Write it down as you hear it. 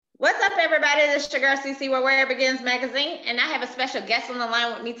everybody? This is your girl CC Where It Begins magazine, and I have a special guest on the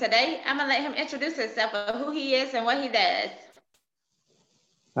line with me today. I'm gonna let him introduce himself of who he is and what he does.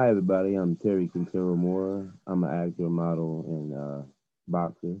 Hi, everybody. I'm Terry Quintero Moore. I'm an actor, model, and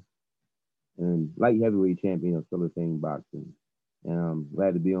boxer, and light heavyweight champion of Philippine boxing. And I'm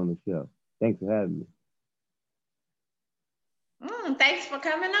glad to be on the show. Thanks for having me. Thanks for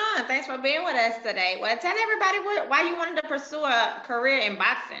coming on. Thanks for being with us today. Well, tell everybody why you wanted to pursue a career in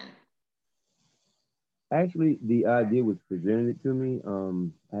boxing. Actually, the idea was presented to me.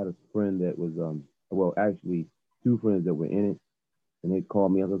 I had a friend that was, well, actually, two friends that were in it, and they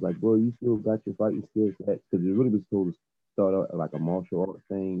called me. I was like, "Boy, you still got your fighting skills?" Because it really was supposed to start out like a martial arts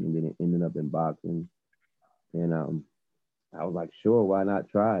thing, and then it ended up in boxing. And I was like, "Sure, why not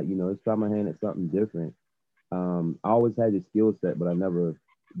try it? Let's try my hand at something different." I always had the skill set, but I never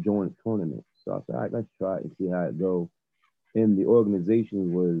joined tournaments. So I said, all right, let's try it and see how it goes. And the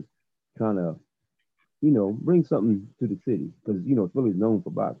organization was trying to, bring something to the city because, Philly's known for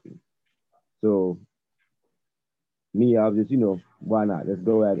boxing. So me, I was just, why not? Let's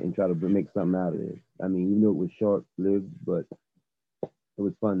go at it and try to make something out of it. I mean, it was short lived, but it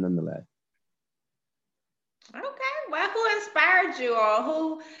was fun nonetheless. Okay. Well, who inspired you, or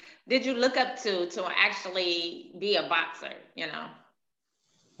who did you look up to actually be a boxer?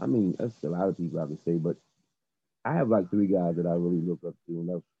 I mean, that's a lot of people I could say, but I have like three guys that I really look up to, and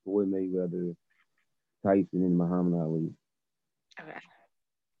that's Floyd Mayweather, Tyson, and Muhammad Ali. Okay.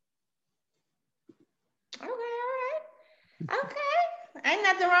 Okay. All right. Okay. Ain't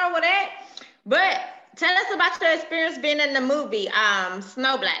nothing wrong with that. But tell us about your experience being in the movie,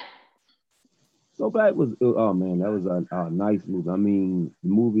 Snow Black. So Black was oh man, that was a nice movie. I mean, the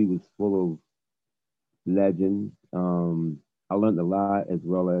movie was full of legends. I learned a lot as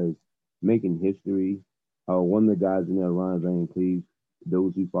well as making history. One of the guys in there, Ron Van Cleef,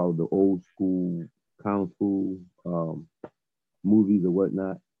 those who follow the old school kung fu movies or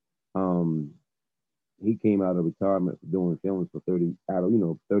whatnot. Um, he came out of retirement for doing films for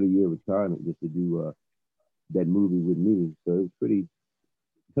 30-year retirement just to do that movie with me. So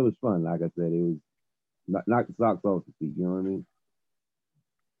it was fun. Like I said, it was knock the socks off the feet. You know what I mean?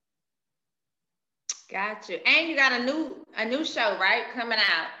 Got you. And you got a new show, right? Coming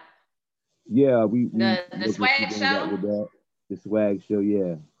out. Yeah, we The looking to see swag things out show. with that. The swag show,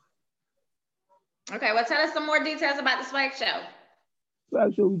 yeah. Okay, well tell us some more details about the swag show.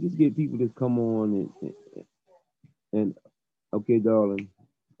 Swag show, we just get people to come on and okay, darling.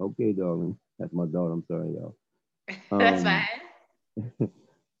 Okay, darling. That's my daughter. I'm sorry, y'all. That's Um, fine.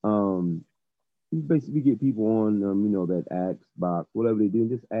 um, we basically get people on, that ask box, whatever they do, and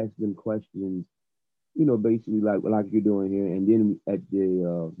just ask them questions, basically like you're doing here. And then at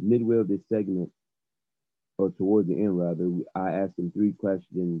the midway of this segment, or towards the end rather, I asked them three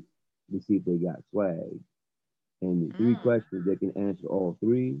questions to see if they got swag. And the three Mm. questions they can answer all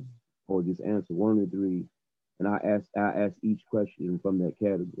three, or just answer one of the three. And I ask each question from that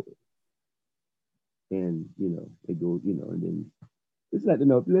category. And it goes, and then let's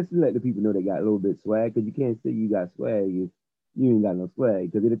let the people know they got a little bit of swag because you can't say you got swag if you ain't got no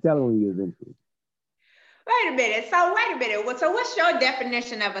swag because it'll tell on you eventually. Wait a minute. So wait a minute. So what's your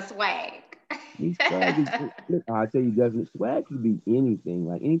definition of a swag? These swag is I tell you definitely swag can be anything.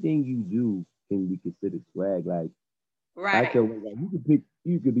 Like anything you do can be considered swag. Like I Right. tell one guy,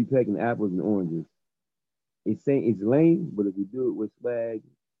 you could be picking apples and oranges. It's saying it's lame, but if you do it with swag,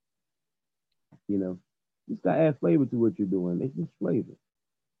 you know, you just gotta add flavor to what you're doing. It's just flavor.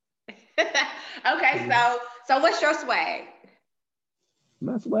 Okay, Mhm. so what's your swag?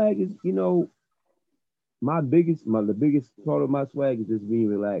 My swag is, the biggest part of my swag is just being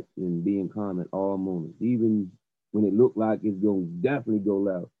relaxed and being calm at all moments, even when it looked like it's gonna definitely go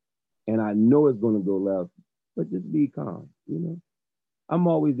left, and I know it's gonna go left, but just be calm. I'm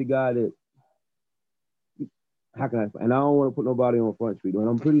always the guy that how can I? And I don't want to put nobody on Front Street, and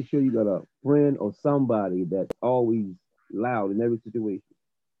I'm pretty sure you got a friend or somebody that's always loud in every situation,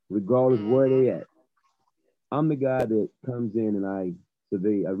 regardless where they Hmm. at. I'm the guy that comes in and I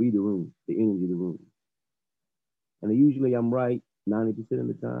read the room, the energy of the room, and usually I'm right 90% of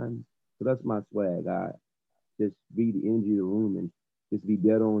the time. So that's my swag. I just read the energy of the room and just be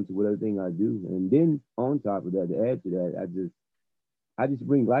dead on to what everything I do. And then on top of that, to add to that, I just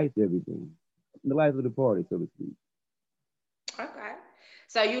bring life to everything, the life of the party, so to speak. Okay.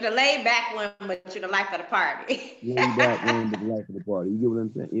 So you the laid back one, but you the life of the party. Way back one, but the life of the party. You get what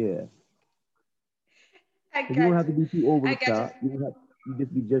I'm saying? Yeah. I Because you don't got have to you. be too over I the got you. top. You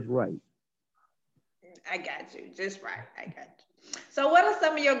just be just right. I got you. Just right. I got you. So what are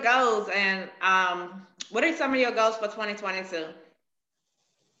some of your goals and what are some of your goals for 2022?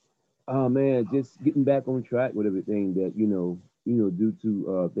 Oh man, just getting back on track with everything that due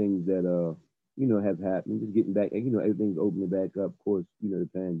to things that have happened. Just getting back, and everything's opening back up. Of course, the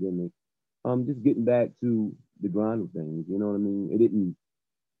pandemic. Just getting back to the grind of things. You know what I mean? It didn't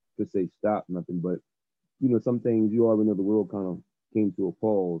per se stop nothing, but some things you already know the world kind of came to a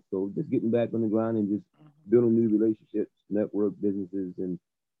pause. So just getting back on the grind and just building new relationships, network, businesses, and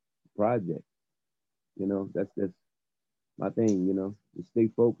projects. That's my thing. Just stay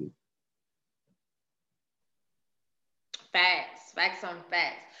focused. Facts, facts on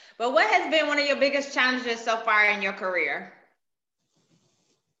facts. But what has been one of your biggest challenges so far in your career?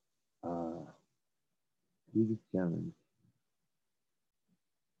 Uh, Biggest challenge.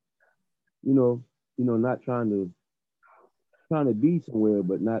 You know, not trying to be somewhere,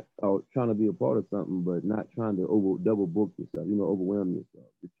 but not or trying to be a part of something, but not trying to over double book yourself. Overwhelm yourself.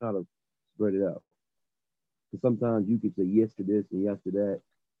 Just try to spread it out. Because sometimes you could say yes to this and yes to that,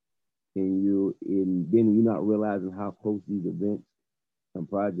 and then you're not realizing how close these events and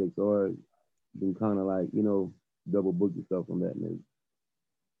projects are. You can kind of like double book yourself on that, man.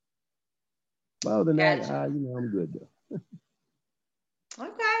 But other than that, Gotcha. I'm good though. Okay, all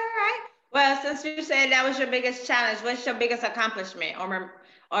right. Well, since you said that was your biggest challenge, what's your biggest accomplishment or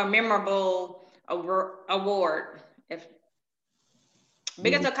or memorable award? If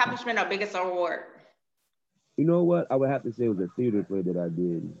biggest Biggest. accomplishment or biggest award? You know what? I would have to say it was a theater play that I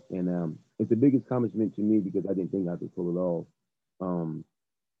did, and it's the biggest accomplishment to me because I didn't think I could pull it off. Um,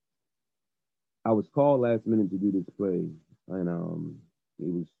 I was called last minute to do this play, and it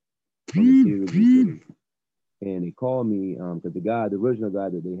was from the series in Philly, and they called me because the original guy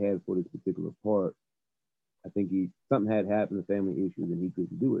that they had for this particular part, I think he something had happened, family issues, and he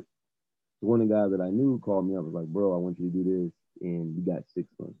couldn't do it. So one of the guys that I knew called me up, was like, "Bro, I want you to do this, and you got 6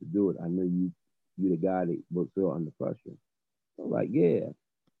 months to do it. I know you're the guy that will feel under pressure." I'm like, "Yeah."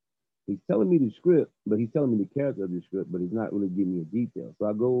 He's telling me the script, but he's telling me the character of the script, but he's not really giving me a detail. So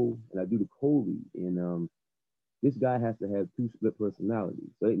I go and I do the cold read, and this guy has to have two split personalities.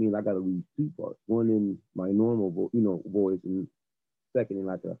 So it means I got to read two parts, one in my normal, voice, and second in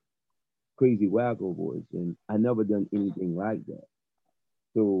like a crazy wacko voice. And I never done anything like that.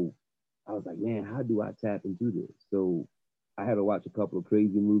 So I was like, man, how do I tap into this? So I had to watch a couple of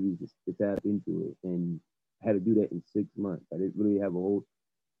crazy movies to tap into it, and I had to do that in 6 months. I didn't really have a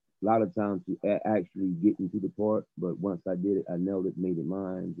lot of time to actually get into the part, but once I did it, I nailed it, made it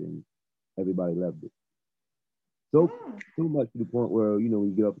mine, and everybody loved it. Mm. So much to the point where when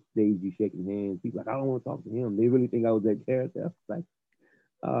you get up stage, you shaking hands. People like, I don't want to talk to him. They really think I was that character.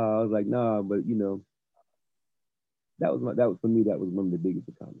 I was like, nah, but that was for me. That was one of the biggest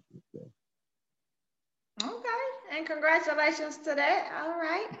accomplishments. So, Okay, and congratulations to that. All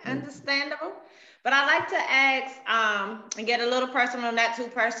right, thank understandable. But I like to ask, and get a little personal, not too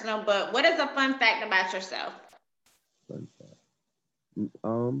personal. But what is a fun fact about yourself? you. Fun fact.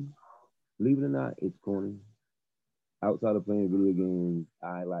 Believe it or not, it's corny. Outside of playing video games,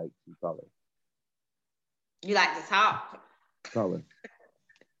 I like to color. You like to talk. Color.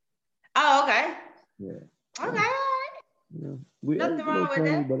 Oh, okay. Yeah. Okay, all Um, right. it's Nothing a little wrong with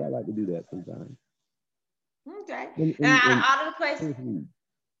corny, that. but I like to do that sometimes. Okay. In And in out in of all of the places, course reads.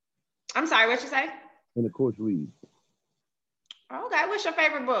 I'm sorry, what you say? In the course reads. Okay, what's your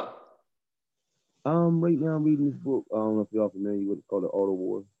favorite book? Right now I'm reading this book. I don't know if y'all familiar with it, called The Auto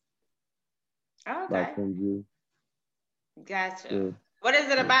War by Okay, Sun Tzu. gotcha. Yeah. What is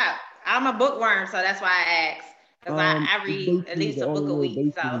it Yeah. about? I'm a bookworm, so that's why I asked. Because I It's read at basically least the a auto book a war. week.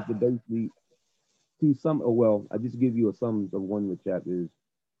 Basically, So, is the basically to some. Oh, well, I just give you a sum of one of the chapters.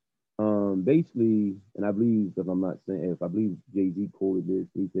 Basically, and I believe if I'm not saying if I believe Jay Z quoted this,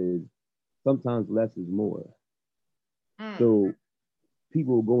 he says sometimes less is more. mm, So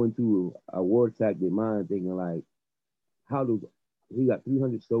people go into a war tactic mind thinking like, how does we got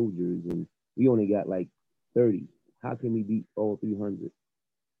 300 soldiers and we only got like 30? How can we beat all 300?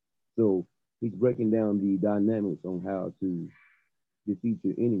 So he's breaking down the dynamics on how to defeat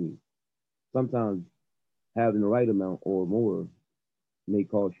your enemy. Sometimes having the right amount or more may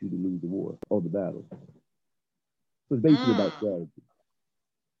cause you to lose the war or the battle. So it's basically about mm, strategy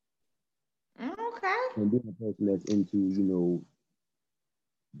okay. and being a person that's into,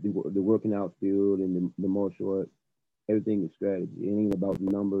 the working out field and the martial arts. Everything is strategy. It ain't about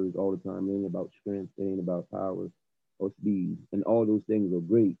numbers all the time. It ain't about strength. It ain't about power or speed. And all those things are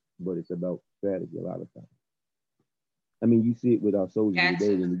great, but it's about strategy a lot of times. I mean, you see it with our soldiers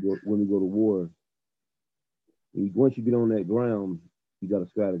today Gotcha. when we go to war. Once you get on that ground, you got to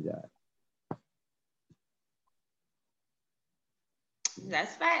strategize.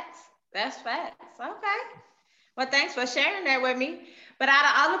 That's facts. That's facts. Okay. Well, thanks for sharing that with me. But out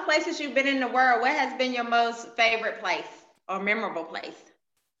of all the places you've been in the world, what has been your most favorite place or memorable place?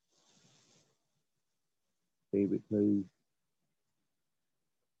 Favorite place.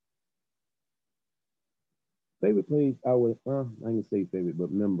 Favorite place. I would. I ain't gonna say favorite,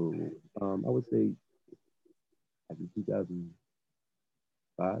 but memorable. I would say after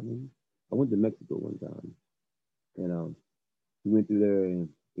 2005, maybe. I went to Mexico one time, and we went through there, and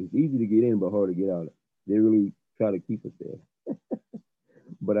it's easy to get in, but hard to get out. They really try to keep us there.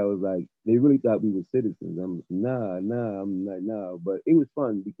 But I was like, they really thought we were citizens. I'm like, nah, I'm like, nah. But it was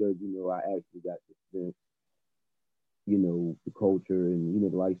fun because, I actually got to experience, the culture and,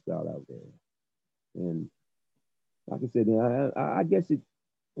 the lifestyle out there. And like I said, I guess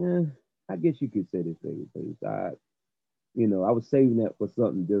eh, I guess you could say this favorite place. I was saving that for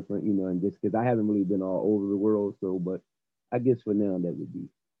something different, and just because I haven't really been all over the world. So, but I guess for now, that would be.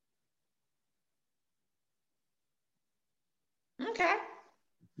 Okay.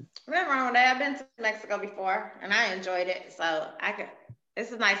 Nothing wrong with that. I've been to Mexico before and I enjoyed it. So I could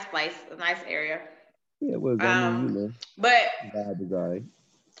it's a nice place, a nice area. Yeah, it was. I mean, Um, but vibe was all right.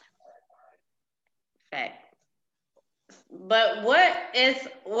 fact. But what is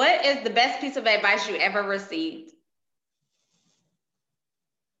the best piece of advice you ever received?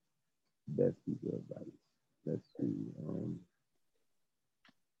 Best piece of advice. Let's see.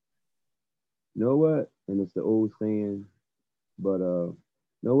 You know what? And it's the old saying, but you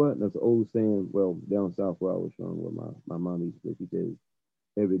know what? That's the old saying. Well, down south where I was from, where my mom used to say, she says,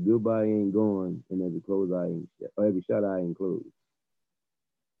 "Every goodbye ain't gone, and every close eye ain't, or every shut eye ain't closed."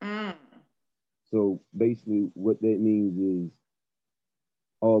 Mm, So basically, what that means is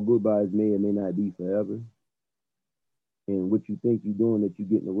all goodbyes may or may not be forever, and what you think you're doing that you're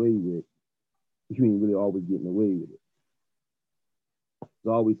getting away with, you ain't really always getting away with it.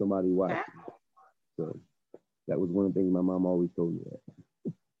 There's always somebody okay. watching. So that was one of the things my mom always told me that.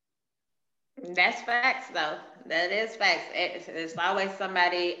 That's facts though. That is facts. It's always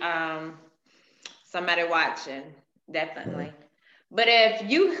somebody watching. Right. Definitely. But if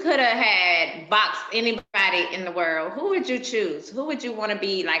you could have had boxed anybody in the world, who would you choose? Who would you want to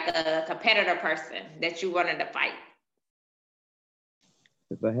be like a competitor person that you wanted to fight?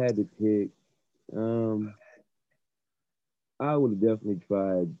 If I had to pick, um, I would have definitely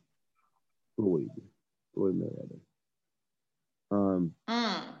tried Floyd, Floyd Mayweather. Um,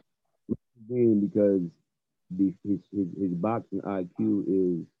 Mm, again, because his boxing IQ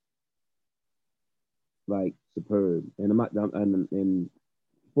is like superb, and I'm not, and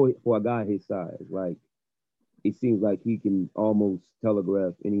for a guy his size, like it seems like he can almost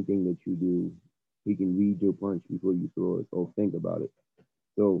telegraph anything that you do. He can read your punch before you throw it or think about it.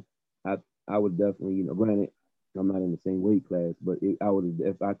 So I I would definitely, granted, I'm not in the same weight class, but I would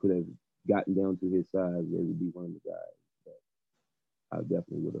have, if I could have gotten down to his size, it would be one of the guys that I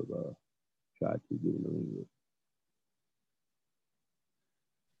definitely would have tried to get in the ring with.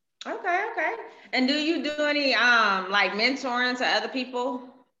 okay, okay. And do you do any like mentoring to other people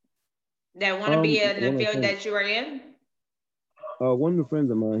that want to be in the One of the field friends, that you are in? one of the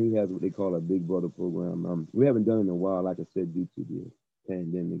friends of mine, he has what they call a Big Brother program. We haven't done it in a while, like I said, due to the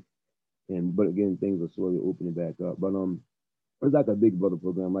pandemic, and but again, things are slowly opening back up. But it's like a Big Brother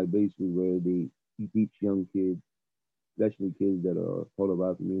program, like basically where they you teach young kids, especially kids that are part of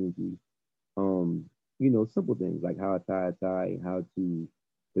our community, um, simple things like how to tie a tie, how to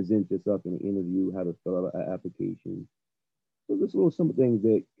present yourself in an interview, how to fill out an application. So just little simple things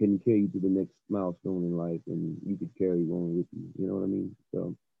that can carry you to the next milestone in life, and you could carry on with you. You know what I mean?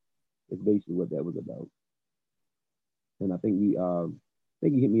 So it's basically what that was about. And I think he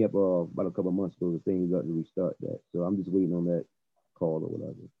hit me up about a couple of months ago saying he's got to restart that. So I'm just waiting on that call or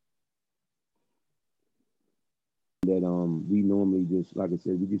whatever. That we normally just, like I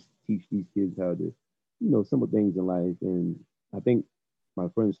said, we just teach these kids how to, simple things in life. And I think my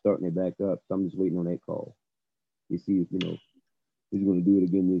friend's starting it back up, so I'm just waiting on that call to see if he's going to do it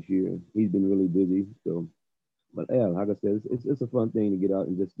again this year. He's been really busy, so. But yeah, like I said, it's a fun thing to get out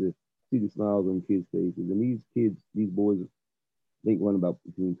and just to see the smiles on kids' faces. And these kids, these boys, I think run about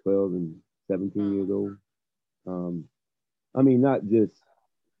between 12 and 17 years old. Um, I mean, not just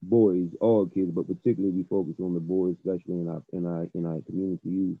boys, all kids, but particularly we focus on the boys, especially in our community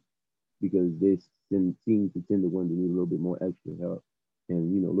youth, because they seem to tend to one to need a little bit more extra help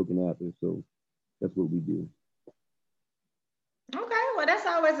and looking after. So that's what we do. Okay, well, that's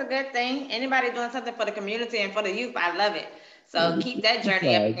always a good thing. Anybody doing something for the community and for the youth, I love it. Yeah, So keep that we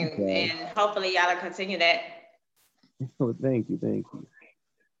journey up, try, we and try. hopefully y'all will continue that. Oh, thank you, thank you.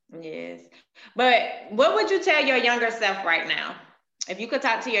 Yes. But what would you tell your younger self right now? If you could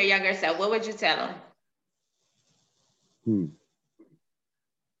talk to your younger self, what would you tell them? Hmm.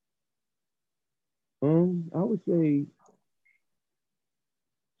 I would say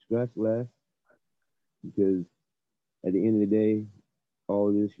stress less because at the end of the day,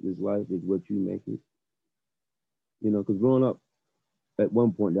 all this life is what you make it. Because growing up at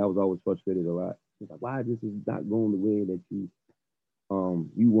one point, I was always frustrated a lot. It's like, why this is not going the way that you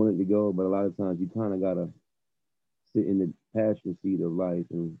want it to go? But a lot of times you kind of gotta sit in the passion seat of life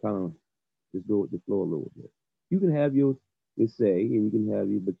and kind of just go with the flow a little bit. You can have your say and you can have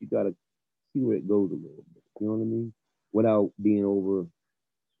your, but you gotta see where it goes a little bit. You know what I mean? Without being over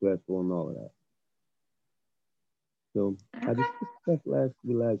stressful and all of that. So I just Okay.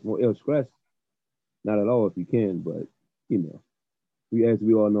 relax more. Stress, not at all if you can, but you know,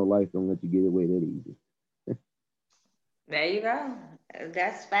 we all know, life don't let you get away that easy. There you go.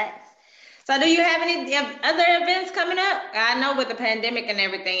 That's facts. So, do you have any other events coming up? I know with the pandemic and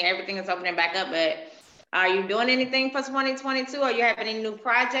everything is opening back up, but are you doing anything for 2022? Or you have any new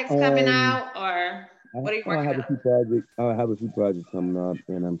projects coming Um, out? Or what are you I working have a on? few projects. I have a few projects coming up,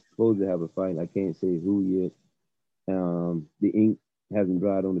 and I'm supposed to have a fight. I can't say who yet. The ink hasn't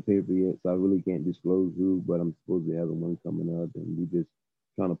dried on the paper yet, so I really can't disclose who. But I'm supposed to have one coming up, and we just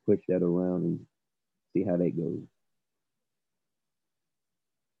trying to push that around and see how that goes.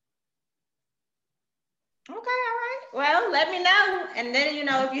 Okay, all right. Well, let me know. And then,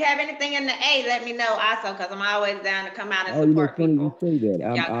 if you have anything in the A, let me know also, because I'm always down to come out and Oh, it's support funny you people say that.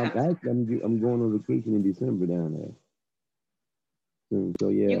 if y'all I'm come to. actually I'm going on vacation in December down there soon. So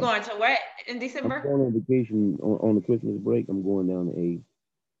You yeah, going to what in I'm December? going on vacation on the Christmas break. I'm going down to A.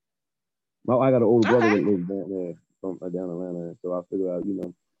 I got an older brother Okay. that lives down there from down Atlanta, so I figure out,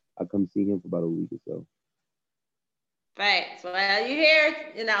 I come see him for about a week or so. Thanks. Well, you here,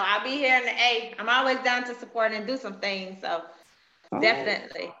 I'll be here in the A. I'm always down to support and do some things, so All right.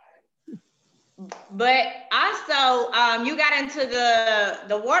 definitely. But also, you got into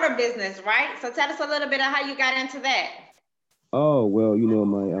the water business, right? So tell us a little bit of how you got into that. Oh well,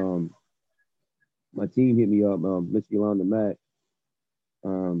 my team hit me up, Miss Yolanda Mack,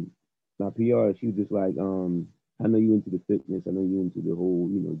 my PR. She was just like, I know you into the fitness. I know you into the whole,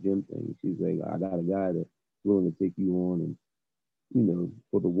 gym thing. She's like, I got a guy that's willing to take you on, and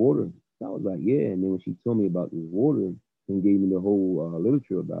for the water. So I was like, yeah. And then when she told me about this water and gave me the whole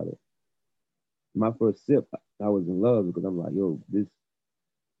literature about it, my first sip, I was in love because I'm like, yo, this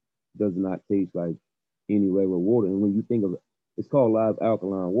does not taste like any regular water. And when you think of it, it's called live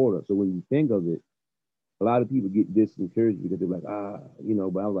alkaline water. So when you think of it, a lot of people get disencouraged because they're like,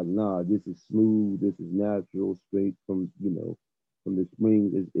 but I was like, nah, this is smooth, this is natural, straight from the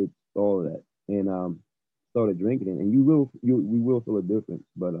springs. It's all of that. And started drinking it, and we will feel a difference.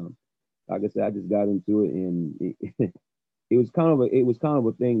 But like I said, I just got into it, and it was kind of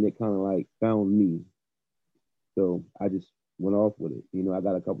a thing that kind of like found me. So I just went off with it. I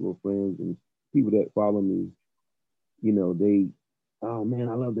got a couple of friends and people that follow me. They, oh man,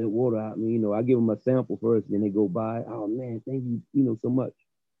 I love that water. I mean, I give them a sample first, and then they go by. Oh man, thank you, so much.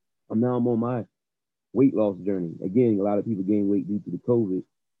 I'm on my weight loss journey. Again, a lot of people gain weight due to the COVID,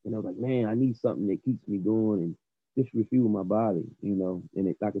 and I was like, man, I need something that keeps me going and just refuel my body. And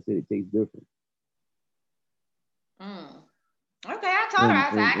like I said, it tastes different. Mm. Okay, I told her. And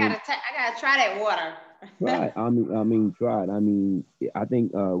I said and, and I gotta try that water. tried. Tried. I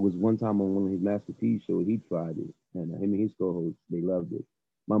think it was one time on one of his Masterpiece shows, he tried it, and him and his co-host, they loved it.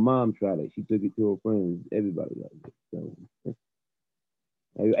 My mom tried it. She took it to her friends. Everybody loved it. So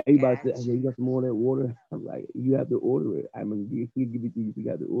everybody said, "Hey, Gotcha. you got some more of that water?" I'm like, "You have to order it. I mean, you give it to you. You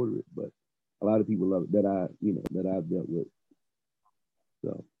got to order it." But a lot of people love it that I've dealt with.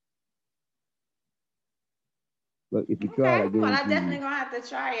 So, but if you try it, Okay. Well, I definitely gonna have to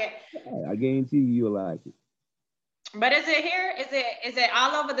try it. I guarantee you, you'll like it. But is it here? Is it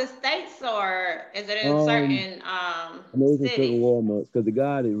all over the states, or is it in Um, certain I know it's in certain cities? Walmarts because the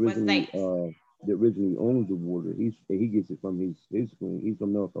guy What states? that originally owns the water, he gets it from his spring. He's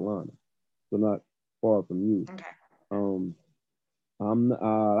from North Carolina, so not far from you. Okay. Um,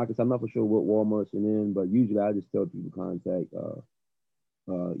 like I said, I'm not for sure what Walmart's in, but usually I just tell people contact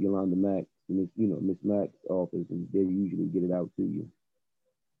Yolanda Max, Miss Max office, and they usually get it out to you.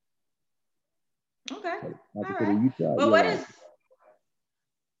 Okay. But like I All said, right. if you try it, Well, you'll what like is? it.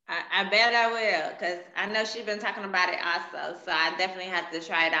 I bet I will, cause I know she's been talking about it also. So I definitely have to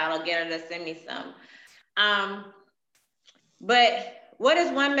try it out. I'll get her to send me some. Um, but what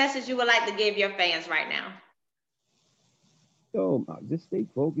is one message you would like to give your fans right now? So just stay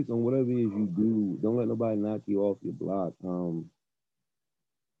focused on whatever it is you do. Don't let nobody knock you off your block.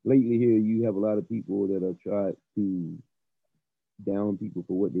 Lately here, you have a lot of people that are trying to down people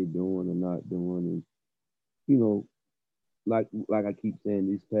for what they're doing or not doing, and you know like I keep saying,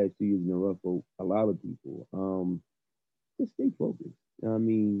 these past 2 years been rough for a lot of people. Just stay focused. I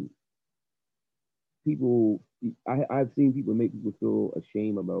mean, people. I've seen people make people feel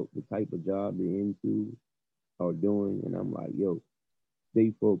ashamed about the type of job they're into or doing, and I'm like, yo,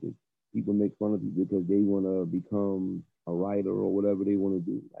 stay focused. People make fun of you because they want to become a writer or whatever they want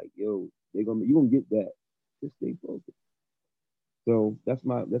to do. Like, yo, you gonna get that. Just stay focused. So that's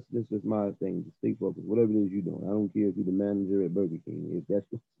just my thing. Just stay focused. Whatever it is you're doing. I don't care if you're the manager at Burger King. If that's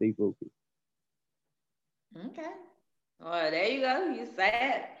stay focused. Okay. Well, there you go. You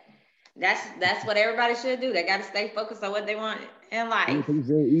said that's what everybody should do. They got to stay focused on what they want in Yeah, life. because it's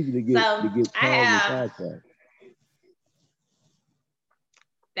very easy to So get I caught and have sidetracked.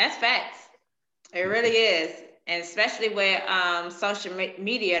 that's facts. It really is, and especially with social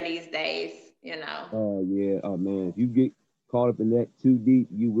media these days. You know. Oh yeah. Oh man. If you get caught up in that too deep,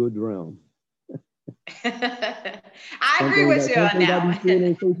 you will drown. I agree with you Some on things I that be seeing one.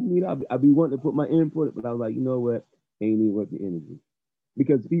 on social media, I be wanting to put my input, but I was like, you know what? Ain't even worth the energy.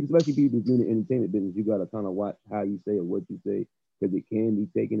 Because people, especially people who's doing the entertainment business, you gotta kind of watch how you say or what you say because it can be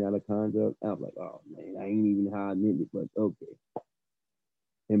taken out of context. I was like, oh man, I ain't even how I meant it, but okay.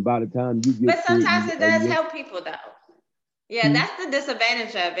 And by the time you get But to it, sometimes it does you help people though. Yeah, hmm, that's the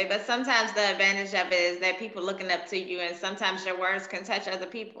disadvantage of it. But sometimes the advantage of it is that people looking up to you, and sometimes your words can touch other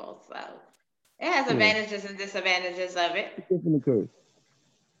people. So it has yeah, advantages and disadvantages of it. it's different occurs.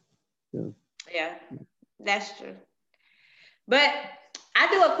 Yeah. Yeah, that's true. But I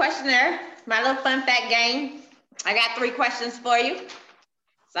do a questionnaire, my little fun fact game. I got 3 questions for you.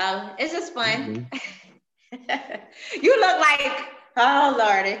 So it's just fun. Okay. You look like, oh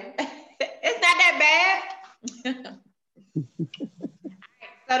Lordy. It's not that bad.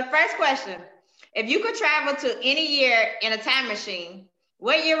 So the first question, if you could travel to any year in a time machine,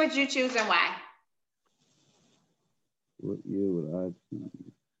 what year would you choose and why? What year would I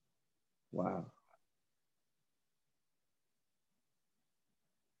choose? Wow.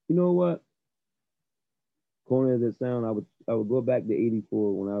 You know what? Corny as it sound, I would go back to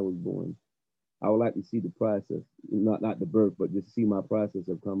 '84 when I was born. I would like to see the process, not the birth, but just see my process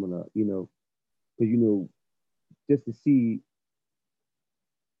of coming up. Because just to see,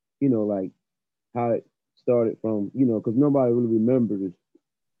 like how it started from, because nobody really remembers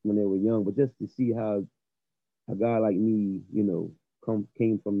when they were young, but just to see how a guy like me,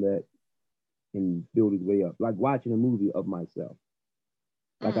 came from that and build his way up, like watching a movie of myself.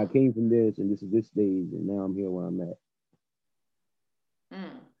 Like I Mm, came from this, and this is this stage, and now I'm here where I'm at.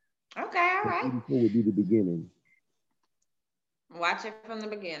 mm. Okay, all So right. 84 would be the beginning. Watch it from the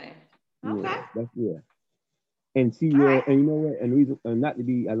beginning. Okay, Yeah, that's yeah. And see all where, right. and you know what, and the reason, and not to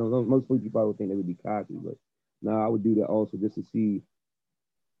be, I don't know, most people probably think that would be cocky, but no, I would do that also just to see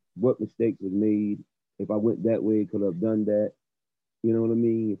what mistakes was made. If I went that way, could have done that. You know what I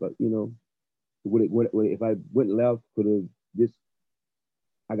mean? If I, if I went left, could have just,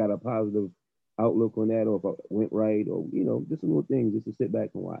 I got a positive outlook on that, or if I went right, or just little things, just to sit back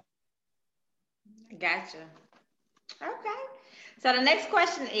and watch. Gotcha. Okay. So the next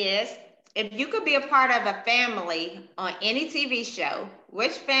question is, if you could be a part of a family on any TV show,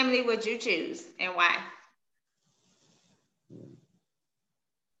 which family would you choose and why?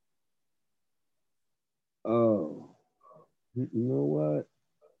 Oh, you know what?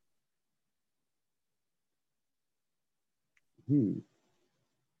 Hmm.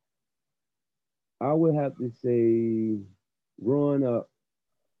 I would have to say, growing up,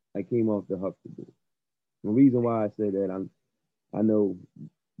 I came off the Huxtable. The reason why I say that, I know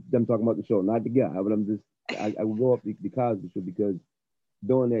I'm talking about the show, not the guy, but I would go off the Cosby Show because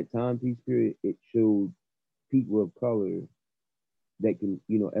during that time piece period, it showed people of color that can,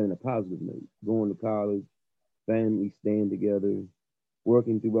 in a positive note, going to college, families staying together,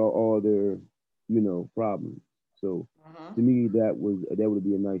 working throughout all their, problems. So Hmm. to me, that would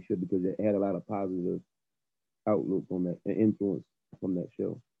be a nice show because it had a lot of positive outlook on that and influence from that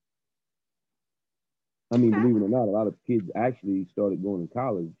show. I mean, Okay. believe it or not, a lot of kids actually started going to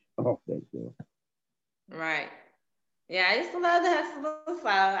college off that show. Right. Yeah, I used to love the hustle, so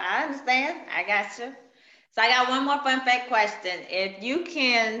I understand. I got you. So I got one more fun fact question. If you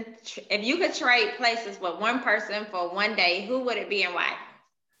could trade places with one person for one day, who would it be and why?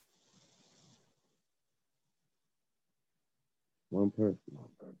 One person.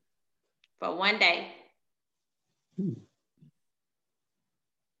 For one day. Hmm,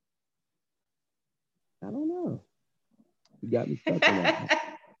 I don't know. You got me stuck on that.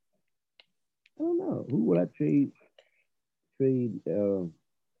 I don't know. Who would I trade?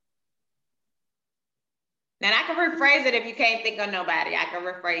 Now I can rephrase it if you can't think of nobody. I can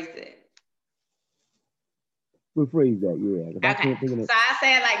rephrase it. rephrase that, yeah, because I Okay, can't think of it. so I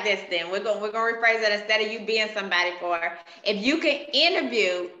say it like this. Then we're gonna rephrase it instead of you being somebody for. If you could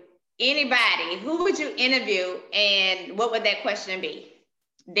interview anybody, who would you interview, and what would that question be?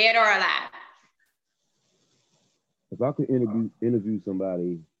 Dead or alive? If I could interview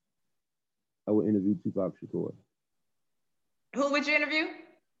somebody, I would interview Tupac Shakur. Who would you interview?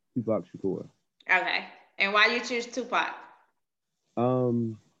 Tupac Shakur. Okay, and why you choose Tupac?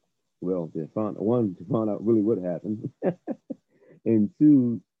 Um, well, to find out really what happened, and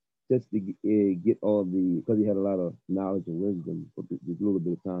two, just to get all the because he had a lot of knowledge and wisdom for the little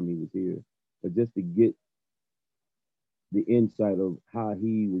bit of time he was here, but just to get the insight of how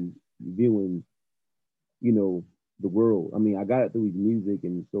he was viewing, you know, the world. I mean, I got it through his music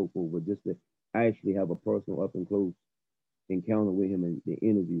and so forth, but just to actually have a personal up and close encounter with him in the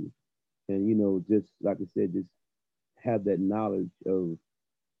interview, and just like I said, just have that knowledge of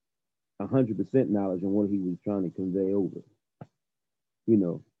 100% knowledge on what he was trying to convey over. You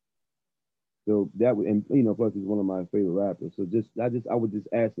know, so that would, and plus he's one of my favorite rappers. So I would just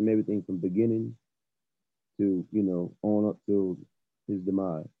ask him everything from beginning to on up to his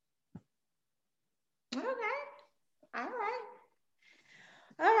demise. Okay, all right,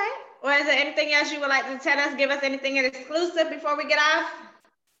 all right. Well, is there anything else you would like to tell us? Give us anything exclusive before we get off?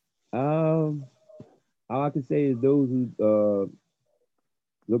 Um, all I can say is those who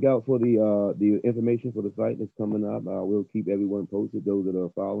look out for the information for the fight that's coming up. I will keep everyone posted. Those that are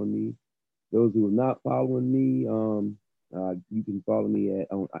following me, those who are not following me, you can follow me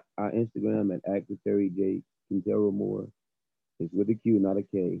on our Instagram at actor Terry J Quintero Moore. It's with a Q, not a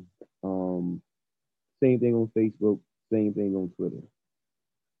K. Same thing on Facebook. Same thing on Twitter.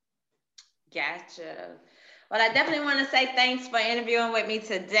 Gotcha. Well, I definitely want to say thanks for interviewing with me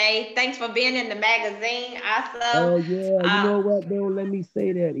today. Thanks for being in the magazine. Also, Oh yeah, you uh, know what though? Let me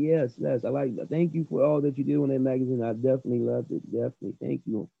say that. Yes, yes. I like that. Thank you for all that you do in that magazine. I definitely loved it. Definitely. Thank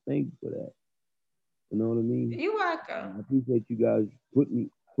you for that. You know what I mean? you're welcome. I appreciate you guys put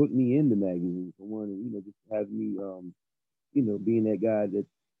me in the magazine for one, and just have me being that guy that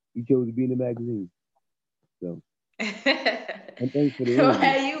you chose to be in the magazine. So, and thanks for the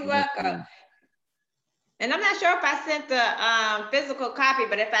interview. Well, you're welcome. And I'm not sure if I sent the physical copy,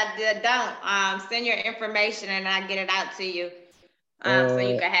 but if I did, don't send your information and I get it out to you so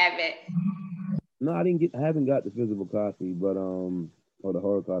you Uh, can have it. no, I haven't got the physical copy, but or the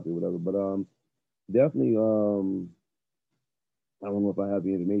hard copy, or whatever. But definitely I don't know if I have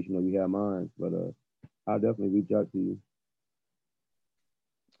the information or you have mine, but I'll definitely reach out to you.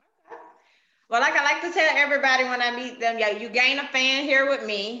 Well, like I like to tell everybody when I meet them, yeah, you gain a fan here with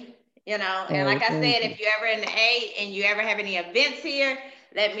me, and Oh, like I thank said, you. if you ever in the A and you ever have any events here,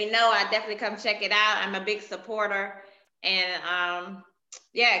 let me know. I definitely come check it out. I'm a big supporter, and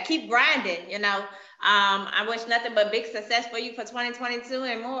yeah, keep grinding. I wish nothing but big success for you for 2022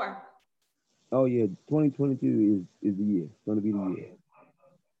 and more. Oh yeah, 2022 is the year. It's gonna be the year.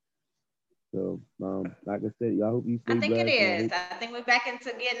 So like I said, y'all hope you I stay think it blessed, and I is. hope. I think we're back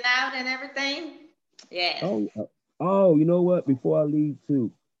into getting out and everything. Yes. Oh, you know what? Before I leave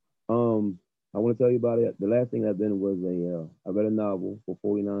too, um, I want to tell you about it. The last thing I did was I read a novel for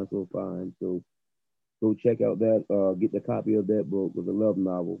 49 so fine. So go check out that. Get the copy of that book. It was a love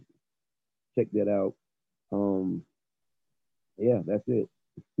novel. Check that out. Um, yeah, that's it.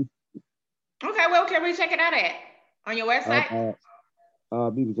 Okay, well, can we check it out at? On your Uh, website? uh, I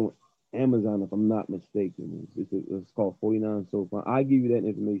believe it's on Amazon if I'm not mistaken. It's called 49 so fine. I give you that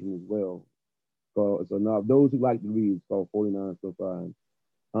information as well. So now those who like to read, it's called 49 so fine.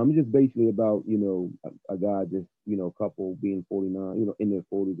 It's just basically about a guy just couple being 49, in their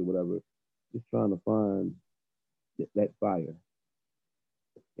 40s or whatever, just trying to find that fire.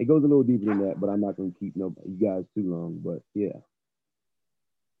 It goes a little deeper than that, but I'm not going to keep you guys too long. But yeah.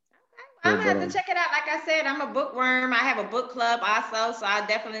 I'm So, gonna but have to check it out. Like I said, I'm a bookworm. I have a book club also, so I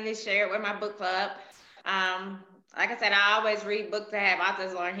definitely share it with my book club. Um, like I said, I always read books that have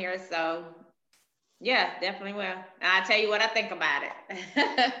authors on here, so yeah, definitely will. And I'll tell you what I think about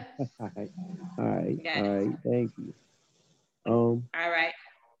it. all right, all right, all Yes. right. Thank you. All right.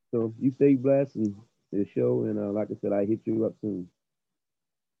 So you stay blessed and the show, and like I said, I hit you up soon.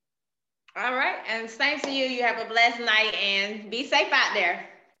 All right. And same to you. You have a blessed night and be safe out there.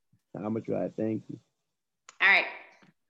 I'm gonna try. Thank you. All right.